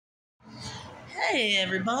Hey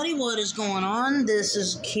everybody, what is going on? This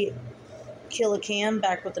is Killicam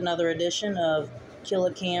back with another edition of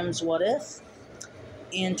Killicam's What If.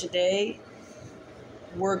 And today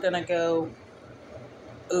we're going to go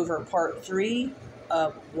over part 3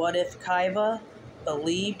 of What If Kaiba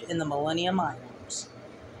believed in the Millennium items.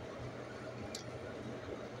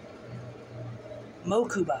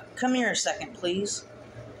 Mokuba, come here a second, please.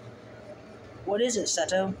 What is it,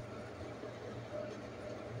 Seto?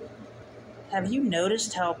 Have you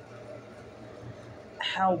noticed how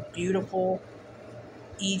beautiful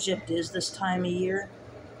Egypt is this time of year?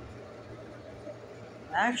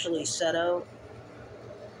 Actually, Seto,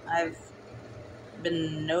 I've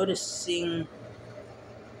been noticing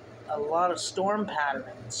a lot of storm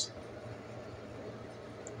patterns.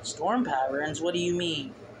 Storm patterns? What do you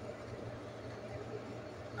mean?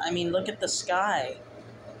 I mean, look at the sky.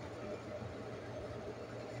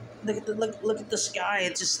 Look at the sky.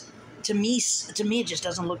 It just to me it just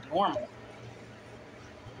doesn't look normal.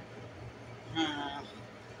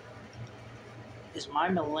 Is my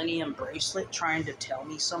Millennium bracelet trying to tell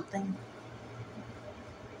me something?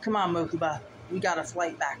 Come on, Mokuba. We got a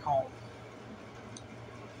flight back home.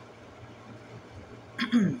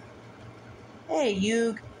 Hey,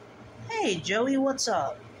 Yug. Hey, Joey, what's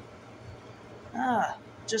up?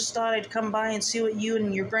 Just thought I'd come by and see what you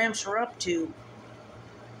and your Gramps were up to.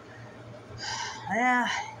 Yeah,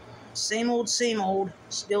 same old,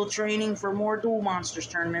 still training for more Duel Monsters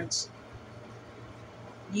tournaments.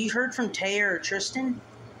 You heard from Taya or Tristan?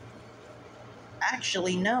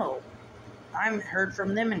 Actually, no. I haven't heard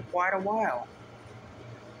from them in quite a while.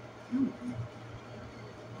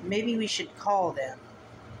 Maybe we should call them.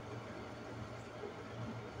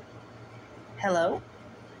 Hello?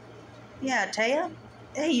 Yeah, Taya?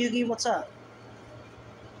 Hey, Yugi, what's up?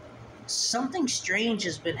 Something strange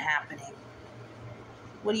has been happening.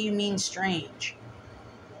 What do you mean strange?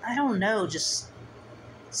 I don't know, just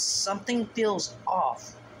something feels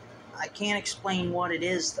off. I can't explain what it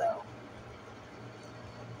is, though.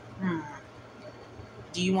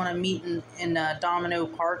 Do you want to meet in Domino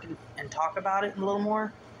Park and talk about it a little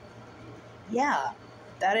more? Yeah,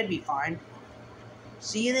 that'd be fine.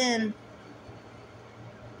 See you then.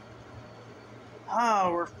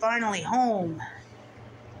 Oh, we're finally home.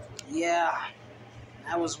 Yeah,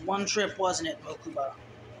 that was one trip, wasn't it, Mokuba?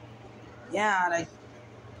 Yeah, and I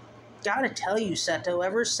gotta tell you, Seto,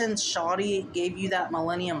 ever since Shoddy gave you that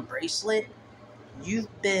Millennium bracelet, you've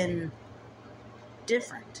been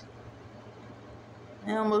different.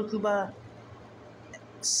 You know, Mokuba,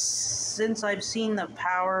 since I've seen the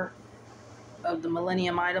power of the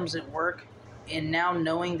Millennium items at work, and now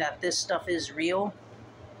knowing that this stuff is real,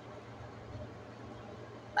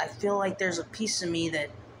 I feel like there's a piece of me that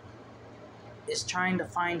is trying to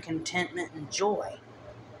find contentment and joy.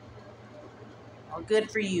 Well,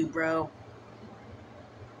 good for you, bro.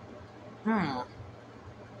 Kaiba?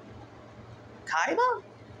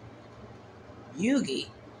 Yugi?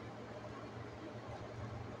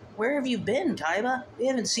 Where have you been, Kaiba? We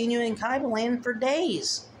haven't seen you in Kaiba Land for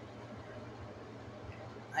days.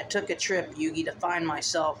 I took a trip, Yugi, to find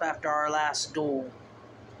myself after our last duel.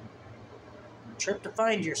 Trip to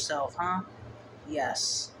find yourself, huh?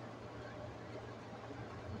 Yes.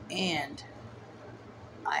 And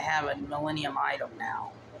I have a Millennium item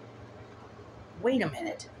now. Wait a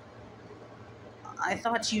minute. I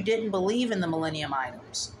thought you didn't believe in the Millennium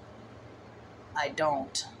items. I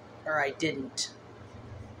don't. Or I didn't.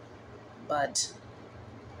 But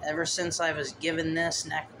ever since I was given this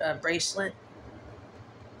bracelet,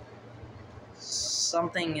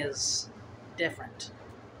 something is different.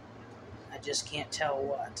 I just can't tell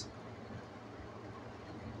what.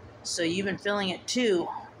 So you've been feeling it too.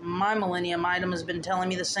 My Millennium item has been telling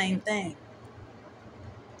me the same thing.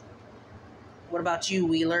 What about you,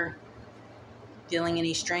 Wheeler? Feeling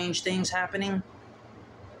any strange things happening?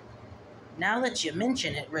 Now that you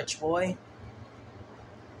mention it, Rich Boy,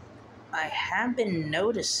 I have been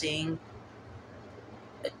noticing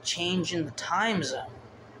a change in the time zone.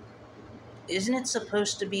 Isn't it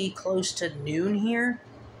supposed to be close to noon here?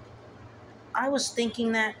 I was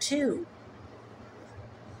thinking that too.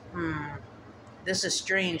 This is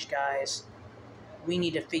strange, guys. We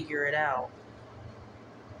need to figure it out.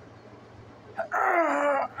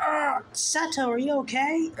 Seto, are you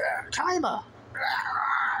okay? Kaiba!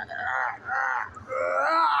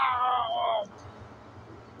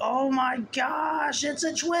 Oh my gosh, it's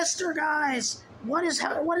a twister, guys! What is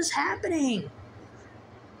happening?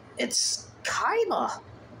 It's Kaiba.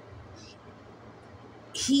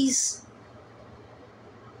 He's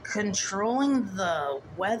controlling the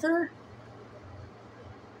weather?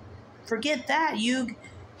 Forget that, Yug.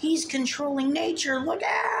 He's controlling nature. Look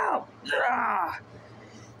out! Ah!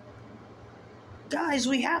 Guys,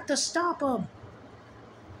 we have to stop him.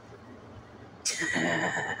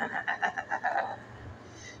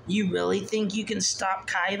 You really think you can stop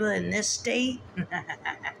Kaiba in this state?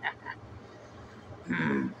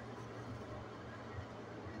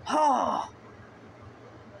 Oh,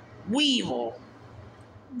 Weevil.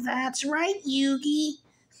 That's right, Yugi.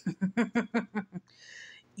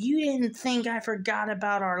 You didn't think I forgot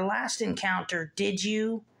about our last encounter, did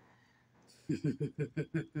you?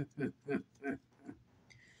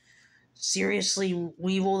 Seriously,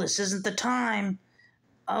 Weevil, this isn't the time.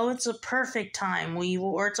 Oh, it's a perfect time, Weevil,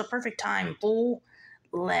 or it's a perfect time, fool.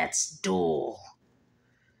 Let's duel.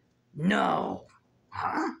 No.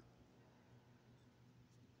 Huh?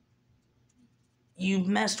 You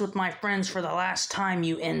messed with my friends for the last time,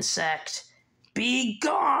 you insect. Be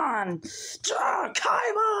gone!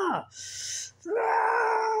 Kaiba!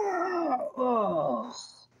 Oh.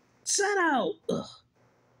 Set out!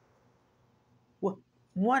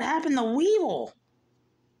 What happened to Weevil?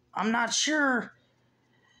 I'm not sure,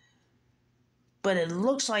 but it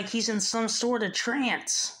looks like he's in some sort of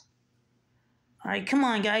trance. Alright, come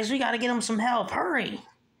on, guys. We gotta get him some help. Hurry!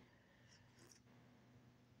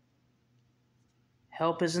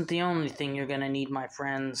 Help isn't the only thing you're gonna need, my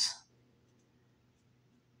friends.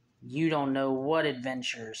 You don't know what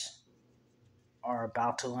adventures are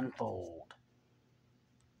about to unfold.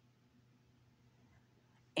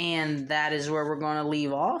 And that is where we're going to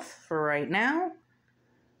leave off for right now.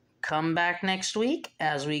 Come back next week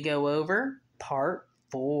as we go over part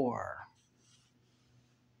 4.